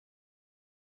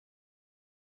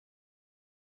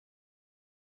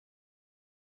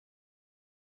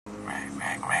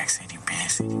city,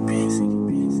 bitch.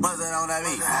 What's that on that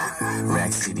beat?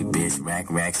 Rack city, bitch.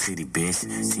 Rack city, bitch.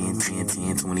 10,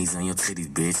 20s on your titties,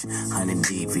 bitch. 100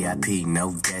 D, VIP,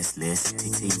 no guest list.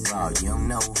 TT ball, you don't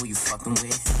know who you fucking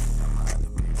with.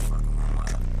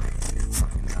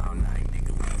 Fucking all night,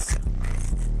 nigga, we ain't selling it.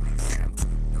 Nigga, I'm too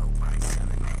dope, I ain't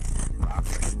selling it. Rock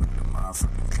fresh with the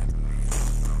motherfucking government.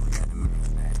 Roll that a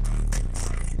minute, last thing,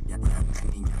 shit. Young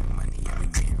money, yeah, we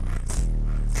getting rich.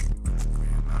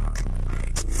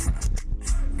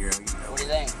 Girl, you know what do you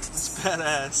think? It's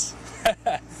badass.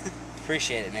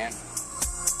 Appreciate it, man.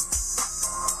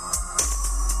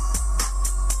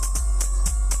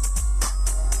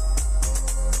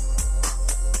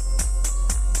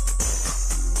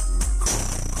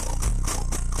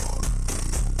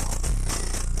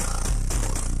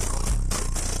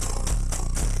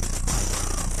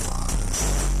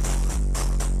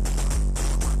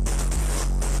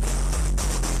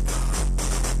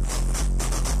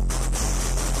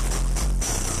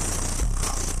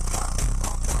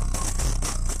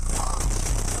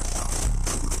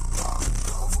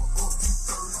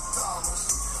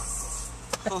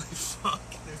 Holy fuck.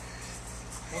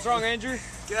 What's wrong, Andrew?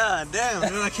 God damn,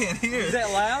 dude, I can't hear. Is that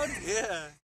loud?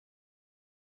 Yeah.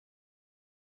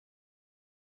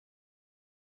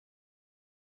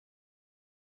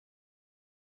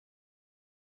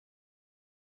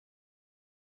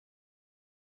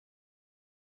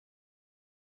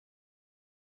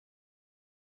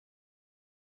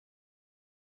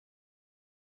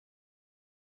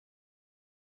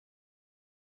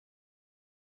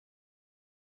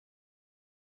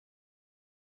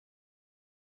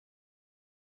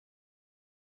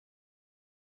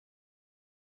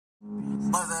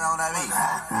 What's that on that beat?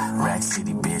 Rack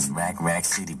city, bitch. Rack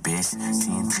city, bitch. 10,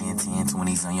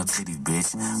 20s on your titties,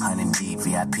 bitch. 100 D,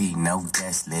 VIP, no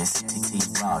guest list.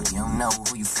 TT ball, you don't know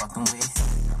who you fucking with.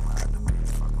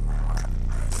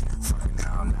 Fucking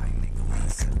all night, nigga, we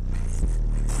ain't selling it.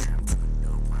 Nigga, I'm too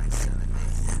dope, I ain't selling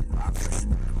it. Rock fresh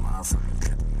with the motherfucking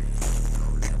government.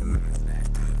 Roll that a minute, last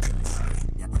thing,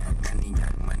 shit. Young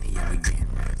money, yeah, we getting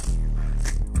rich.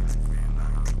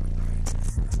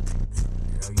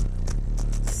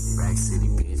 Rack city,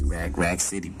 bitch. Rack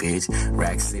city, bitch.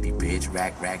 Rack city, bitch.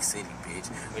 Rack city, bitch.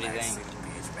 What do you think?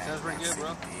 Sounds pretty good,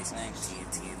 bro. Thanks.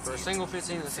 For a single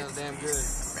 15, that sounds damn good.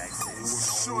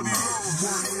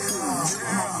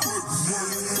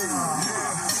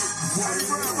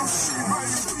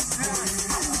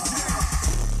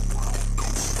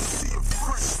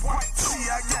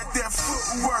 I got that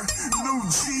footwork, new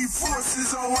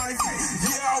G-forces on my feet.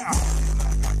 Yeah.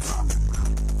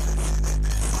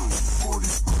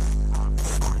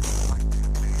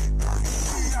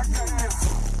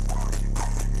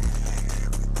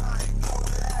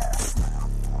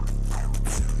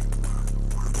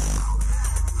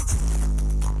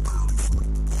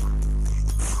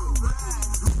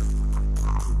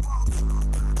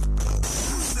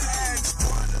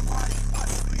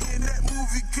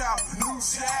 New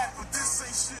chat, but this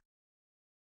ain't shit.